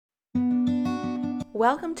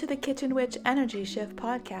Welcome to the Kitchen Witch Energy Shift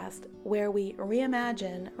podcast, where we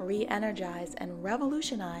reimagine, re-energize, and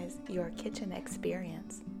revolutionize your kitchen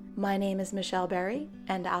experience. My name is Michelle Berry,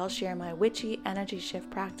 and I'll share my witchy energy shift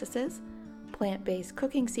practices, plant-based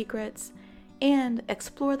cooking secrets, and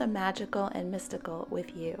explore the magical and mystical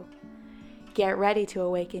with you. Get ready to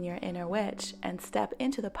awaken your inner witch and step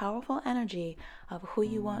into the powerful energy of who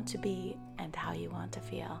you want to be and how you want to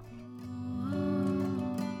feel.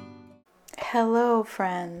 Hello,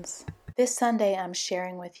 friends. This Sunday, I'm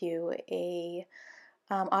sharing with you a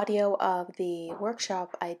audio of the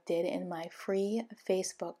workshop I did in my free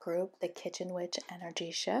Facebook group, the Kitchen Witch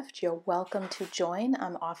Energy Shift. You're welcome to join.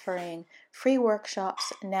 I'm offering free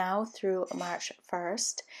workshops now through March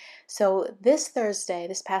 1st. So this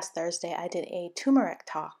past Thursday, I did a turmeric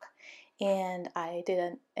talk. And I did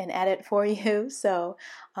an edit for you, so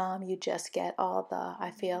you just get all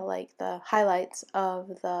the highlights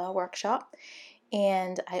of the workshop.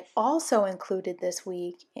 And I also included this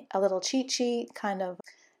week a little cheat sheet, kind of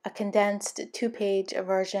a condensed 2-page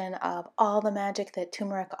version of all the magic that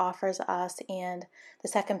turmeric offers us. And the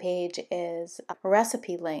second page is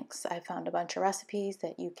recipe links. I found a bunch of recipes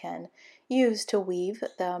that you can use to weave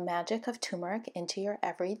the magic of turmeric into your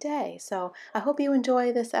everyday. So I hope you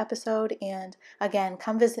enjoy this episode. And again,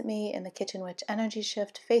 come visit me in the Kitchen Witch Energy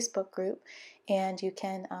Shift Facebook group, and you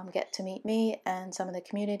can get to meet me and some of the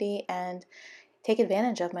community and take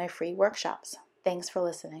advantage of my free workshops. Thanks for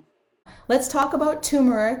listening. Let's talk about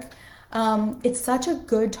turmeric. It's such a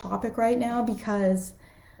good topic right now because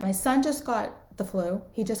my son just got the flu.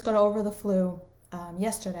 He just got over the flu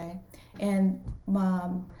yesterday. And my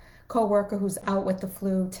co-worker who's out with the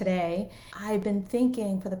flu today, I've been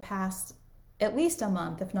thinking for the past at least a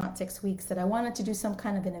month, if not 6 weeks, that I wanted to do some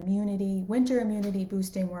kind of an winter immunity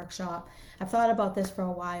boosting workshop. I've thought about this for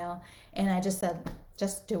a while, and I just said,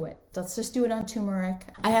 just do it. Let's just do it on turmeric.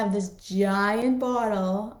 I have this giant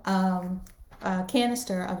bottle,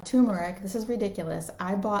 canister of turmeric. This is ridiculous.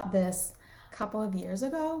 I bought this a couple of years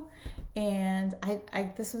ago, and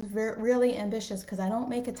this was really ambitious because I don't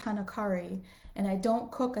make a ton of curry, and I don't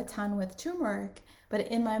cook a ton with turmeric. But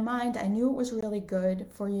in my mind, I knew it was really good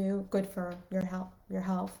for you, good for your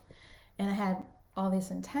health, and I had all this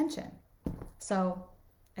intention. So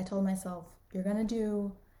I told myself, you're gonna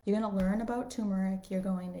learn about turmeric, you're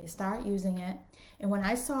going to start using it. And when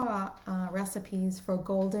I saw recipes for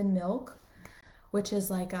golden milk, which is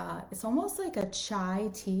it's almost like a chai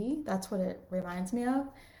tea, that's what it reminds me of,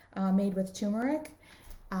 made with turmeric,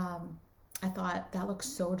 I thought that looks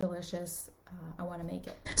so delicious, I want to make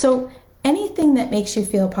it. So anything that makes you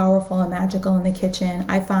feel powerful and magical in the kitchen,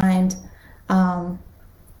 I find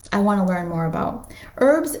I want to learn more about.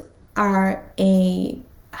 Herbs are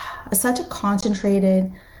such a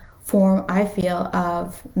concentrated form, I feel,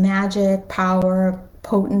 of magic, power,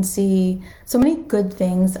 potency. So many good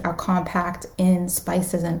things are compact in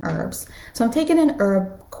spices and herbs. So I'm taking an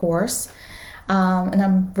herb course, and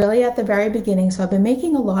I'm really at the very beginning. So I've been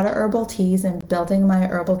making a lot of herbal teas and building my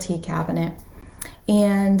herbal tea cabinet.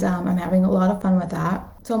 And I'm having a lot of fun with that.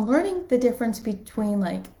 So I'm learning the difference between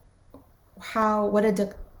what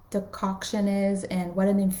a decoction is and what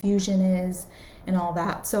an infusion is and all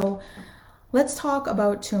that. So let's talk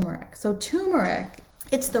about turmeric. So turmeric,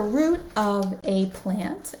 it's the root of a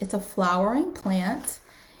plant. It's a flowering plant,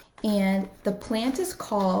 and the plant is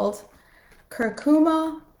called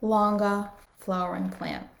Curcuma longa flowering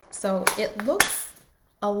plant. So it looks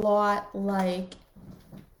a lot like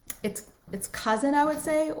its cousin, I would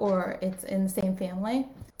say, or it's in the same family.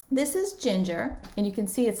 This is ginger, and you can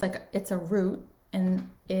see it's a root, and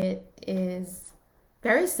it is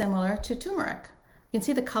very similar to turmeric. You can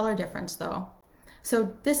see the color difference though.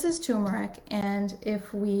 So this is turmeric, and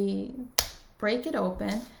if we break it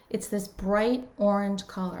open, it's this bright orange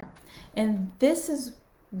color. And this is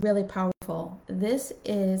really powerful. This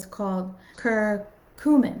is called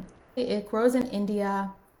curcumin. It grows in India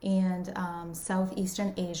and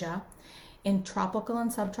Southeastern Asia in tropical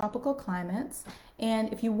and subtropical climates.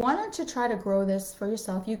 And if you wanted to try to grow this for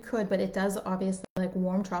yourself, you could, but it does obviously like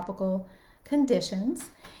warm tropical conditions.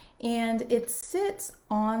 And it sits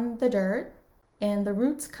on the dirt, and the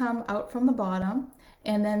roots come out from the bottom,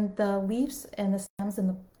 and then the leaves and the stems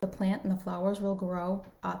and the plant and the flowers will grow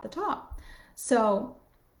at the top. So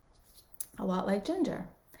a lot like ginger.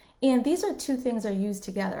 And these are two things are used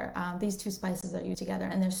together. These two spices are used together,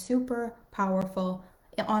 and they're super powerful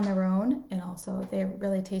on their own, and also they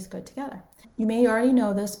really taste good together. You may already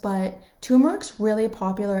know this, but turmeric's really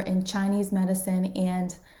popular in Chinese medicine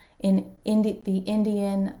and in the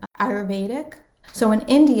Indian Ayurvedic. So in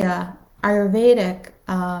India, Ayurvedic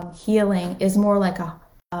healing is more like a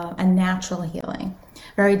natural healing.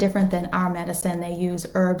 very different than our medicine. They use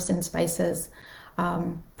herbs and spices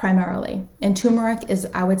primarily. And turmeric is,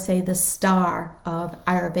 I would say, the star of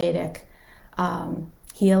Ayurvedic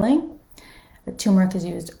healing. The turmeric is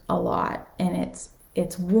used a lot, and it's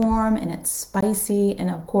warm and it's spicy,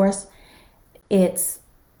 and of course it's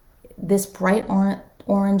this bright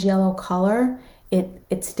orange yellow color.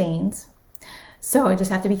 It stains, so you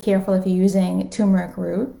just have to be careful if you're using turmeric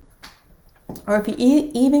root, or if you're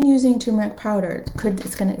even using turmeric powder.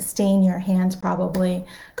 It's going to stain your hands, probably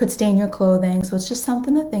could stain your clothing, so it's just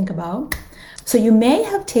something to think about. So you may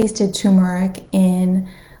have tasted turmeric in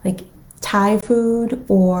like Thai food,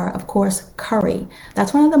 or of course curry.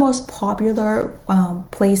 That's one of the most popular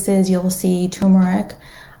places you'll see turmeric,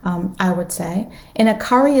 I would say. And a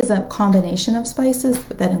curry is a combination of spices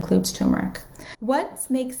that includes turmeric. What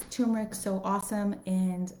makes turmeric so awesome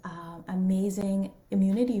and amazing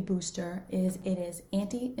immunity booster is it is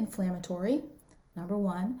anti-inflammatory, number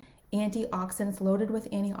one, antioxidants, loaded with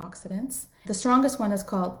antioxidants. The strongest one is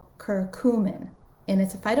called curcumin, and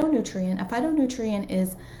it's a phytonutrient. A phytonutrient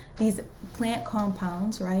is these plant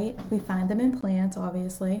compounds, right? We find them in plants,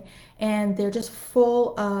 obviously, and they're just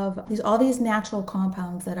full of all these natural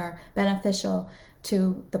compounds that are beneficial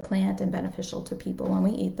to the plant and beneficial to people when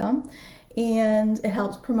we eat them. And it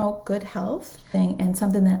helps promote good health, and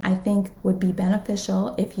something that I think would be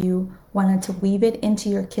beneficial if you wanted to weave it into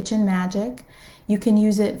your kitchen magic. You can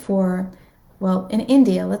use it for, well, in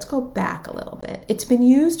India, let's go back a little bit. It's been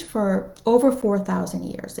used for over 4,000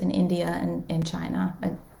 years in India and in China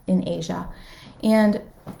and in Asia. And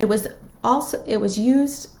it was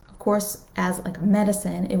used, of course, as like a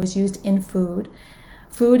medicine. It was used in food.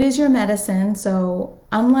 Food is your medicine. So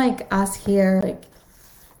unlike us here, like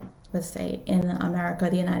let's say in America,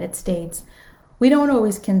 the United States, we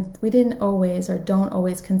didn't always or don't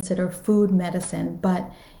always consider food medicine, but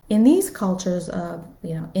in these cultures of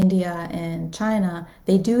India and China,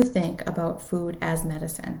 they do think about food as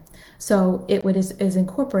medicine. So is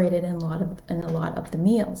incorporated in a lot of the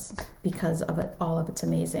meals because of all of its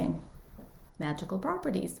amazing magical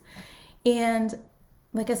properties. And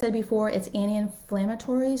like I said before, it's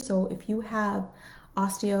anti-inflammatory. So if you have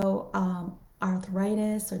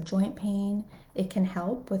osteoarthritis or joint pain, it can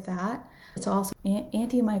help with that. It's also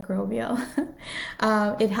antimicrobial.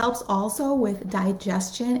 It helps also with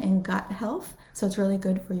digestion and gut health, so it's really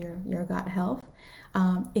good for your gut health.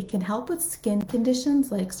 It can help with skin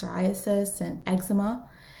conditions like psoriasis and eczema.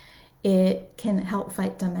 It can help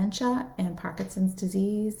fight dementia and Parkinson's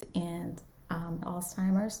disease and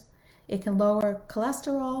Alzheimer's. It can lower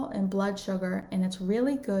cholesterol and blood sugar, and it's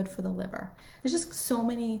really good for the liver. There's just so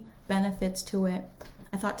many benefits to it.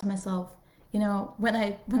 I thought to myself, when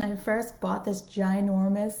I first bought this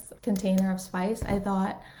ginormous container of spice, I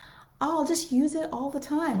thought, oh, I'll just use it all the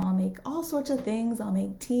time. I'll make all sorts of things. I'll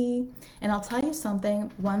make tea. And I'll tell you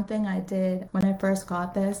something. One thing I did when I first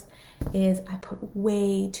got this is I put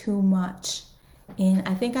way too much in.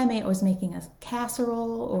 I think I was making a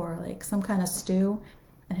casserole or like some kind of stew,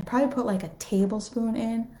 and I probably put like a tablespoon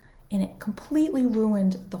in, and it completely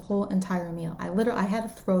ruined the whole entire meal. I had to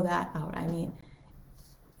throw that out. I mean,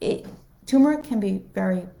 turmeric can be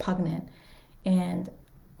very pungent and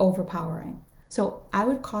overpowering. So I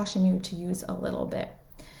would caution you to use a little bit.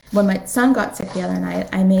 When my son got sick the other night,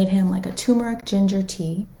 I made him like a turmeric ginger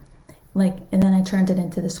tea, and then I turned it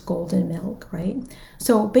into this golden milk, right?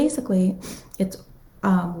 So basically, it's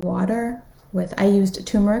water I used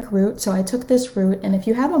turmeric root. So I took this root, and if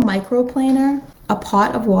you have a microplaner, a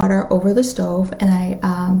pot of water over the stove, and I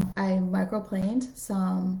microplaned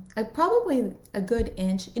probably a good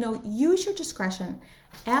inch. Use your discretion.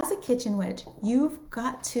 As a kitchen witch, you've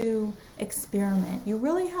got to experiment. You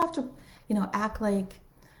really have to, act like,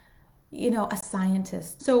 a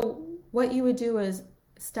scientist. So what you would do is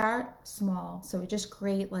start small. So just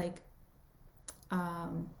grate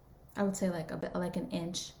I would say like a bit like an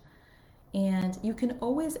inch. And you can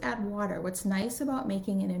always add water. What's nice about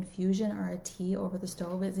making an infusion or a tea over the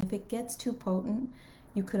stove is if it gets too potent,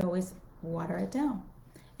 you could always water it down.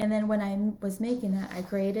 And then when I was making that, I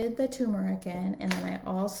grated the turmeric in, and then I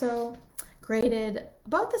also grated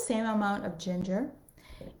about the same amount of ginger,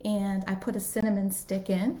 and I put a cinnamon stick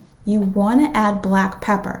in. You want to add black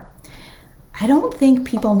pepper. I don't think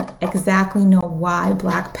people exactly know why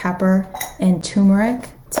black pepper and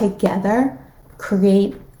turmeric together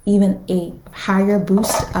create even a higher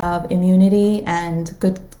boost of immunity and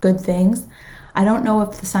good things. I don't know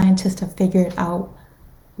if the scientists have figured out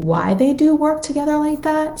why they do work together like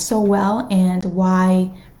that so well, and why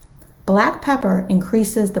black pepper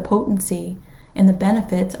increases the potency and the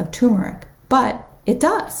benefits of turmeric, but it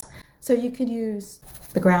does. So you could use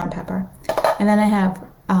the ground pepper. And then I have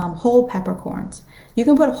whole peppercorns. You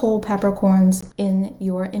can put whole peppercorns in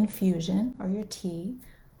your infusion or your tea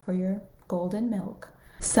for your golden milk.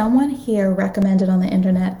 Someone here recommended on the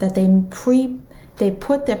internet that they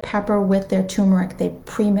put their pepper with their turmeric. They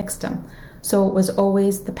pre-mixed them. So it was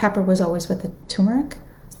always, the pepper was always with the turmeric.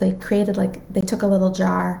 So they created they took a little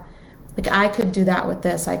jar. Like I could do that with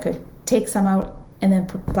this. I could take some out and then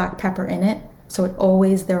put black pepper in it. So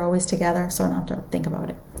they're always together, so I don't have to think about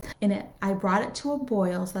it. I brought it to a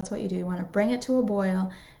boil, so that's what you do. You want to bring it to a boil,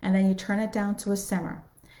 and then you turn it down to a simmer.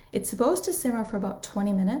 It's supposed to simmer for about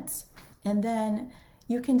 20 minutes, and then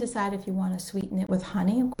you can decide if you want to sweeten it with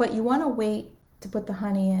honey, but you want to wait to put the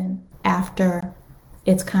honey in after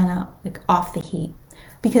it's kind of like off the heat.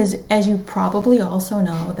 Because as you probably also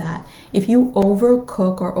know that if you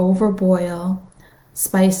overcook or overboil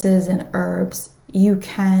spices and herbs, they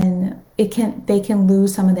can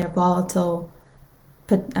lose some of their volatile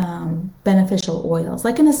beneficial oils,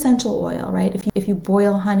 like an essential oil, right? If you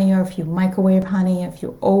boil honey or if you microwave honey, if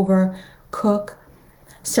you overcook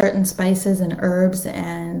certain spices and herbs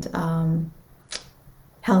and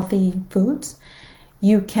healthy foods,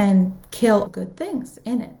 you can kill good things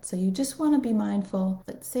in it. So you just want to be mindful.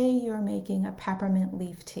 Let's say you're making a peppermint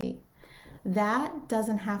leaf tea. That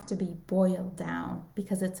doesn't have to be boiled down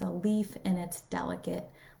because it's a leaf and it's delicate.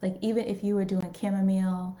 Like even if you were doing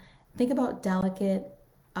chamomile, think about delicate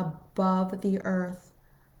above the earth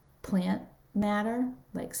plant matter,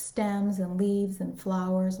 like stems and leaves and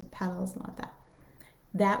flowers and petals and all that.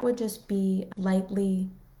 That would just be lightly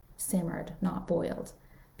simmered, not boiled,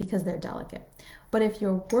 because they're delicate. But if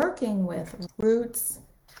you're working with roots,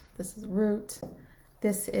 this is root,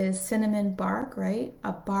 this is cinnamon bark, right?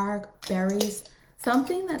 A bark, berries,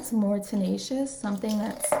 something that's more tenacious, something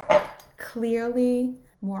that's clearly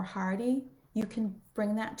more hardy, you can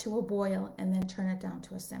bring that to a boil and then turn it down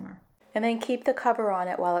to a simmer. And then keep the cover on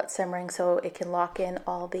it while it's simmering so it can lock in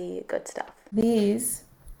all the good stuff. These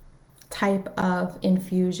type of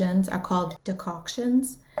infusions are called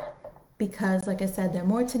decoctions because, like I said, they're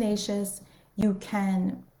more tenacious.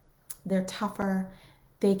 They're tougher.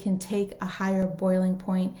 They can take a higher boiling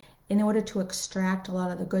point. In order to extract a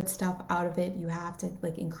lot of the good stuff out of it, you have to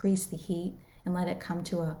increase the heat and let it come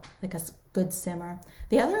to a good simmer.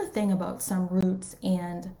 The other thing about some roots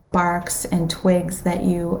and barks and twigs that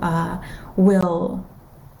you will,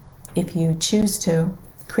 if you choose to,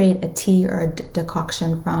 create a tea or a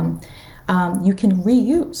decoction from, you can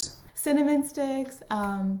reuse. Cinnamon sticks,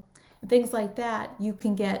 things like that, you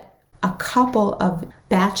can get a couple of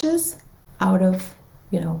batches out of,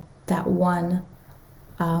 that one,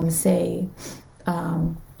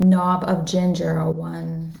 knob of ginger or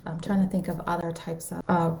one, I'm trying to think of other types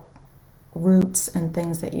of roots and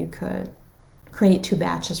things that you could create 2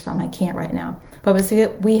 batches from. I can't right now. But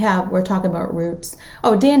we're talking about roots.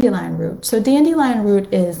 Oh, dandelion root. So dandelion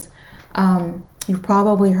root is, you've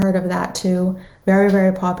probably heard of that too. Very,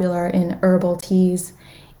 very popular in herbal teas.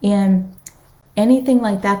 And anything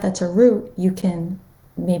like that that's a root, you can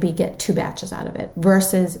maybe get 2 batches out of it.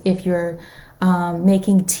 Versus if you're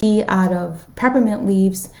making tea out of peppermint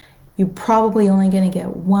leaves, you're probably only going to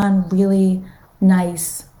get one really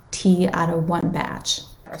nice tea out of 1 batch.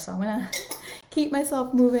 So I'm going to keep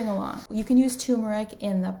myself moving along. You can use turmeric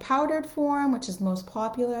in the powdered form, which is most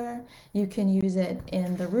popular. You can use it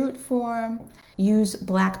in the root form. Use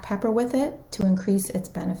black pepper with it to increase its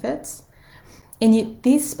benefits. And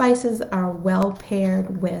these spices are well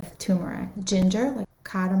paired with turmeric. Ginger, like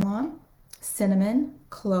cardamom, cinnamon,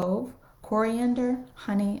 clove, coriander,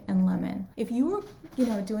 honey, and lemon. If you were,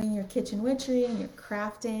 doing your kitchen witchery and you're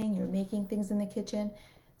crafting, you're making things in the kitchen,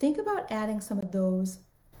 think about adding some of those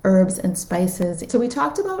herbs and spices. So we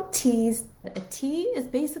talked about teas. A tea is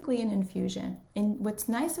basically an infusion. And what's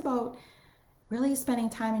nice about really spending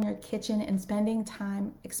time in your kitchen and spending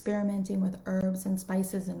time experimenting with herbs and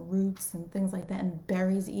spices and roots and things like that, and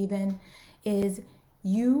berries even, is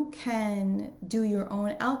you can do your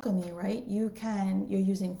own alchemy, right? You're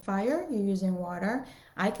using fire, you're using water.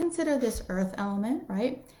 I consider this earth element,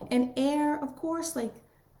 right? And air, of course, like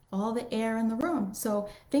all the air in the room. So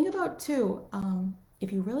think about too,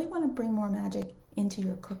 if you really want to bring more magic into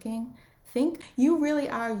your cooking, think you really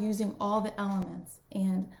are using all the elements.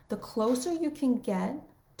 And the closer you can get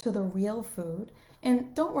to the real food,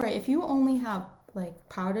 and don't worry, if you only have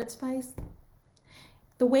powdered spice,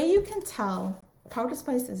 the way you can tell, powdered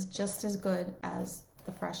spice is just as good as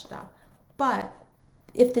the fresh stuff. But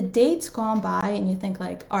if the date's gone by and you think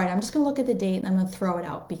all right, I'm just gonna look at the date and I'm gonna throw it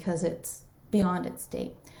out because it's beyond its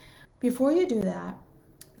date. Before you do that,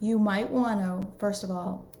 you might want to, first of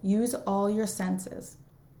all, use all your senses.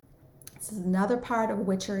 This is another part of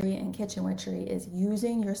witchery and kitchen witchery, is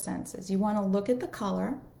using your senses. You want to look at the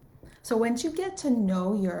color. So once you get to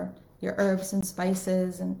know your herbs and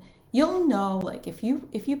spices, and you'll know, like if you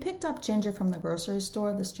picked up ginger from the grocery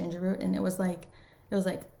store, this ginger root, and it was like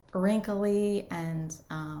wrinkly and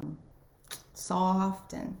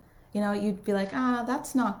soft, and you'd be like,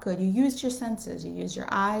 that's not good. You used your senses. You used your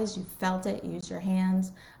eyes. You felt it. You used your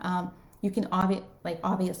hands. You can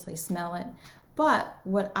obviously smell it. But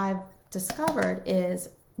what I've discovered is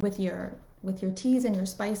with your teas and your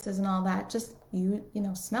spices and all that, just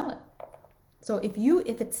smell it. So if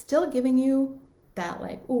it's still giving you that,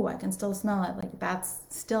 like, oh, I can still smell it, like that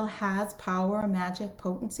still has power, magic,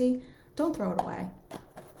 potency, don't throw it away.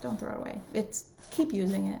 Don't throw it away. Keep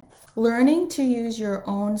using it. Learning to use your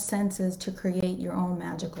own senses to create your own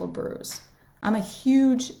magical brews. I'm a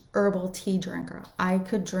huge herbal tea drinker. I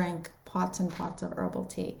could drink pots and pots of herbal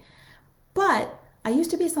tea. But I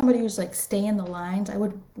used to be somebody who's like, stay in the lines. I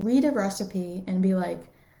would read a recipe and be like,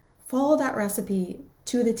 follow that recipe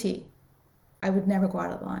to the T. I would never go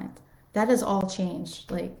out of the lines. That has all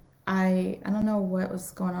changed. Like, I don't know what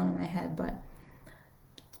was going on in my head, but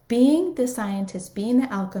being the scientist, being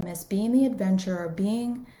the alchemist, being the adventurer,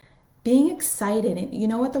 being excited, and you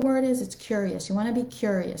know what the word is? It's curious. You want to be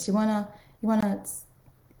curious. You want to,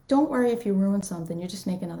 don't worry if you ruin something. You just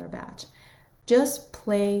make another batch. Just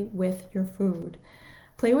play with your food.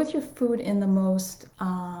 Play with your food in the most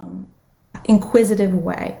inquisitive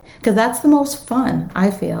way, because that's the most fun,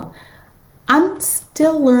 I feel. I'm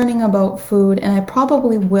still learning about food, and I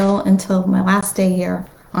probably will until my last day here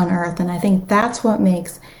on earth. And I think that's what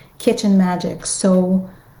makes kitchen magic so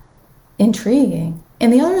intriguing.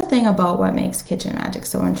 And the other thing about what makes kitchen magic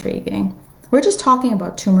so intriguing, we're just talking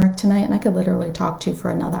about turmeric tonight, and I could literally talk to you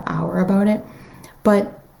for another hour about it.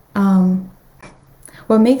 But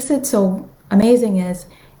what makes it so amazing is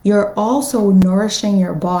you're also nourishing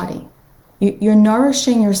your body. You're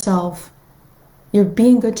nourishing yourself. You're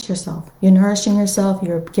being good to yourself. You're nourishing yourself.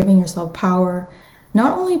 You're giving yourself power.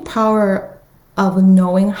 Not only power of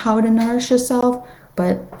knowing how to nourish yourself,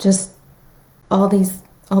 but just all these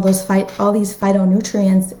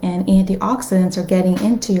phytonutrients and antioxidants are getting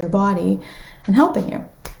into your body and helping you.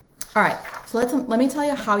 All right, so let me tell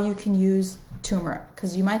you how you can use turmeric,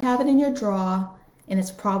 because you might have it in your drawer and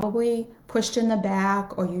it's probably pushed in the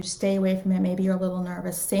back, or you stay away from it. Maybe you're a little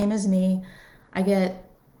nervous. Same as me. I get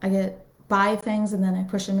buy things and then I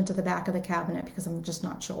push them into the back of the cabinet because I'm just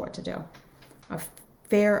not sure what to do. A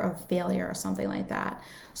fear of failure or something like that.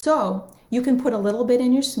 So you can put a little bit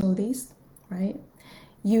in your smoothies, right?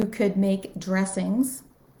 You could make dressings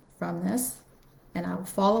from this, and I'll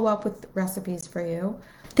follow up with recipes for you.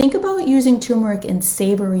 Think about using turmeric in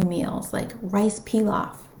savory meals like rice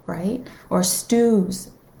pilaf, right? Or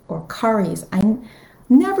stews or curries. I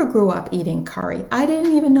never grew up eating curry. I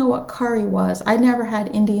didn't even know what curry was. I never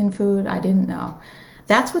had Indian food. I didn't know.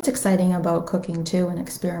 That's what's exciting about cooking too, and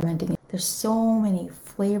experimenting. There's so many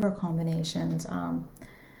flavor combinations.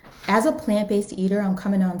 As a plant-based eater, I'm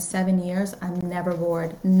coming on 7 years. I'm never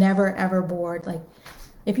bored, never ever bored. Like,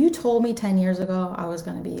 if you told me 10 years ago I was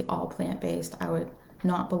going to be all plant-based, I would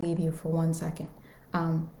not believe you for 1 second.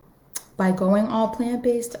 By going all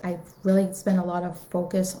plant-based, I've really spent a lot of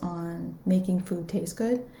focus on making food taste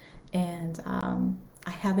good, and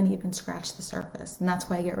I haven't even scratched the surface, and that's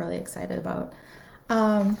why I get really excited about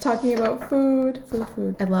talking about food.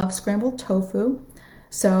 I love scrambled tofu,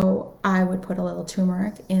 so I would put a little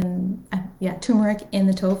turmeric in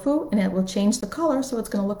the tofu, and it will change the color, so it's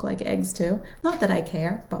going to look like eggs too. Not that I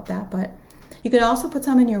care about that, but you could also put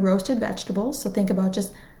some in your roasted vegetables. So think about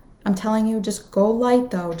I'm telling you, just go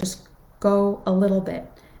light though. Just go a little bit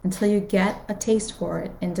until you get a taste for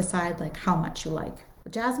it and decide like how much you like.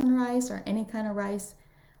 Jasmine rice or any kind of rice,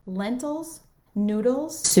 lentils,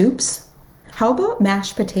 noodles, soups. How about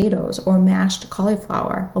mashed potatoes or mashed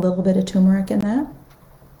cauliflower? A little bit of turmeric in that.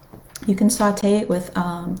 You can saute it with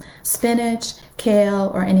spinach,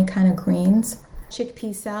 kale, or any kind of greens.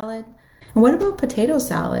 Chickpea salad. And what about potato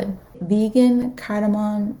salad? Vegan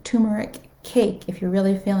cardamom turmeric cake, if you're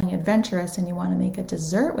really feeling adventurous and you want to make a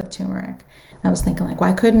dessert with turmeric. I was thinking, like,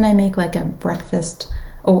 why couldn't I make like a breakfast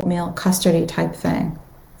oatmeal custardy type thing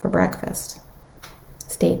for breakfast?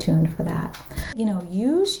 Stay tuned for that.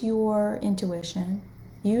 Use your intuition,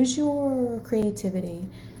 use your creativity,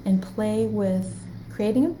 and play with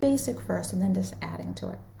creating a basic first and then just adding to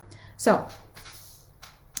it. So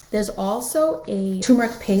there's also a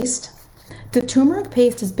turmeric paste. The turmeric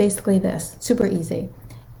paste is basically this, super easy.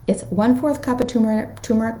 It's 1/4 cup of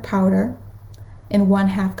turmeric powder, in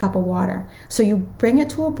 1/2 cup of water. So you bring it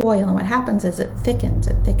to a boil, and what happens is it thickens,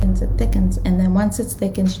 it thickens, it thickens. And then once it's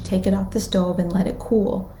thickened, you take it off the stove and let it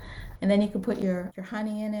cool. And then you can put your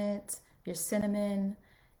honey in it, your cinnamon,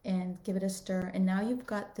 and give it a stir. And now you've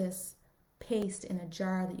got this paste in a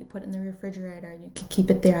jar that you put in the refrigerator, and you can keep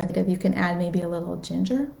it there. You can add maybe a little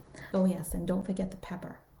ginger. Oh yes, and don't forget the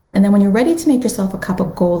pepper. And then when you're ready to make yourself a cup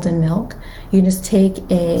of golden milk, you just take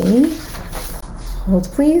hold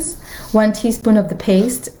please, 1 teaspoon of the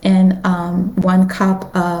paste and 1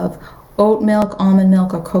 cup of oat milk, almond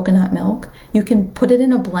milk, or coconut milk. You can put it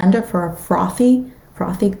in a blender for a frothy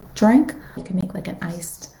drink. You can make like an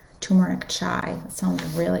iced turmeric chai. That sounds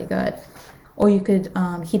really good. Or you could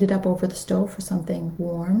heat it up over the stove for something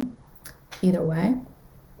warm. Either way.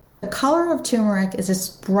 The color of turmeric is this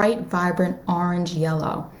bright, vibrant orange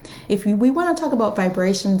yellow. If we want to talk about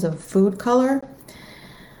vibrations of food color,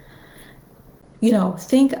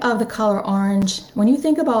 think of the color orange. When you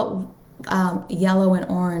think about yellow and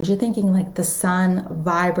orange, you're thinking like the sun,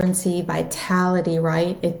 vibrancy, vitality,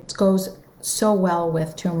 right? It goes so well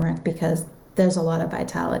with turmeric because there's a lot of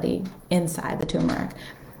vitality inside the turmeric.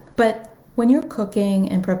 But when you're cooking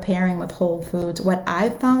and preparing with whole foods, what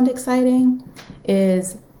I've found exciting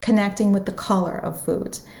is connecting with the color of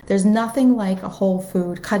foods. There's nothing like a whole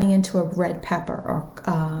food cutting into a red pepper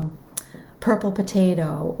or purple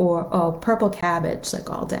potato or purple cabbage like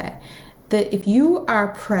all day. If you are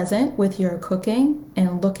present with your cooking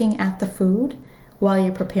and looking at the food while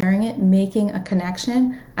you're preparing it, making a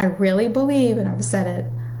connection, I really believe, and I've said it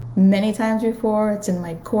many times before, it's in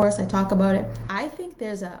my course, I talk about it, I think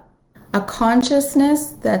there's a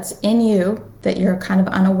consciousness that's in you that you're kind of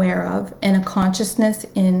unaware of, and a consciousness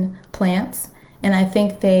in plants, and I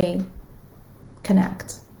think they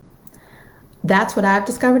connect. That's what I've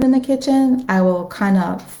discovered in the kitchen. I will kind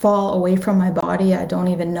of fall away from my body. I don't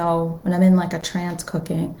even know when I'm in like a trance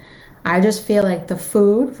cooking. I just feel like the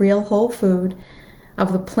food, real whole food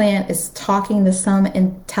of the plant, is talking to some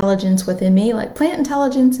intelligence within me, like plant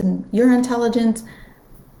intelligence and your intelligence.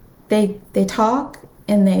 They talk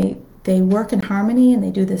and they work in harmony and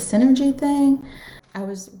they do this synergy thing. I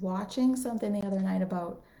was watching something the other night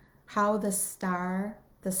about how the sun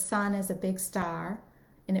is a big star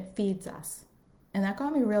and it feeds us. And that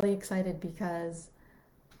got me really excited because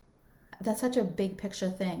that's such a big picture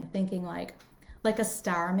thing, thinking like a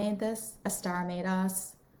star made this, a star made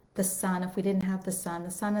us. The sun, if we didn't have the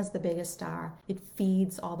sun is the biggest star. It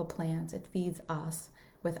feeds all the plants, it feeds us.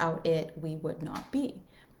 Without it, we would not be.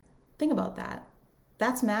 Think about that.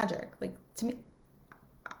 That's magic. Like, to me,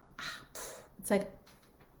 it's like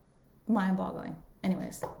mind-boggling.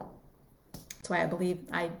 Anyways, that's why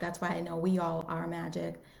that's why I know we all are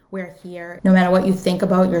magic. We're here. No matter what you think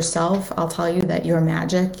about yourself, I'll tell you that you're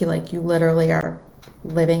magic. You literally are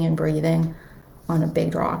living and breathing on a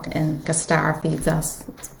big rock, and a star feeds us.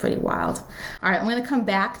 It's pretty wild. All right, I'm going to come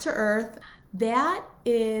back to earth. That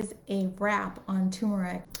is a wrap on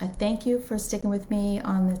turmeric. I thank you for sticking with me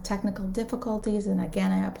on the technical difficulties, and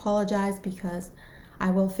again, I apologize because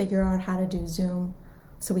I will figure out how to do Zoom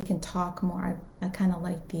so we can talk more. I kind of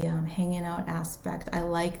like the hanging out aspect. I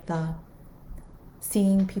like the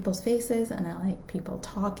seeing people's faces, and I like people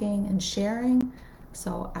talking and sharing.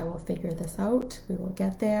 So I will figure this out. We will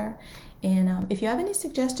get there. And if you have any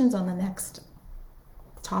suggestions on the next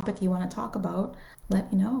topic you want to talk about,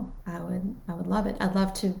 let me know. I would love it. I'd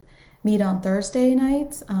love to meet on Thursday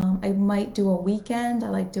nights. I might do a weekend. I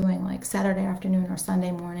like doing like Saturday afternoon or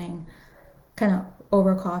Sunday morning, kind of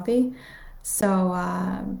over coffee. So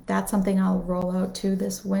that's something I'll roll out to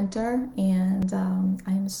this winter. And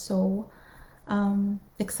I am so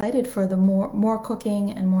excited for the more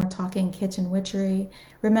cooking and more talking kitchen witchery.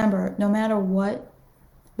 Remember, no matter what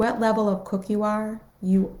level of cook you are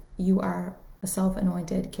a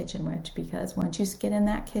self-anointed kitchen witch, because once you get in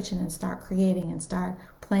that kitchen and start creating and start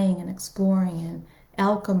playing and exploring and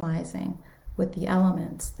alchemizing with the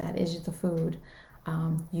elements that is the food,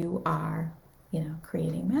 you are,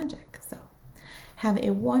 creating magic. So have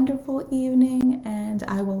a wonderful evening, and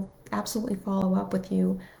I will absolutely follow up with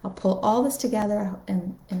you. I'll pull all this together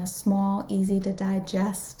in a small, easy to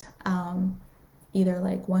digest, either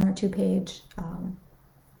like 1 or 2 page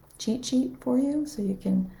cheat sheet for you, so you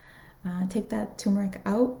can take that turmeric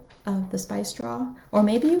out of the spice drawer, or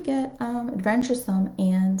maybe you get adventuresome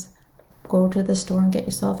and go to the store and get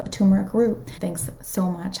yourself a turmeric root. Thanks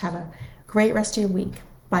so much. Have a great rest of your week.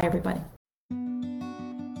 Bye, everybody.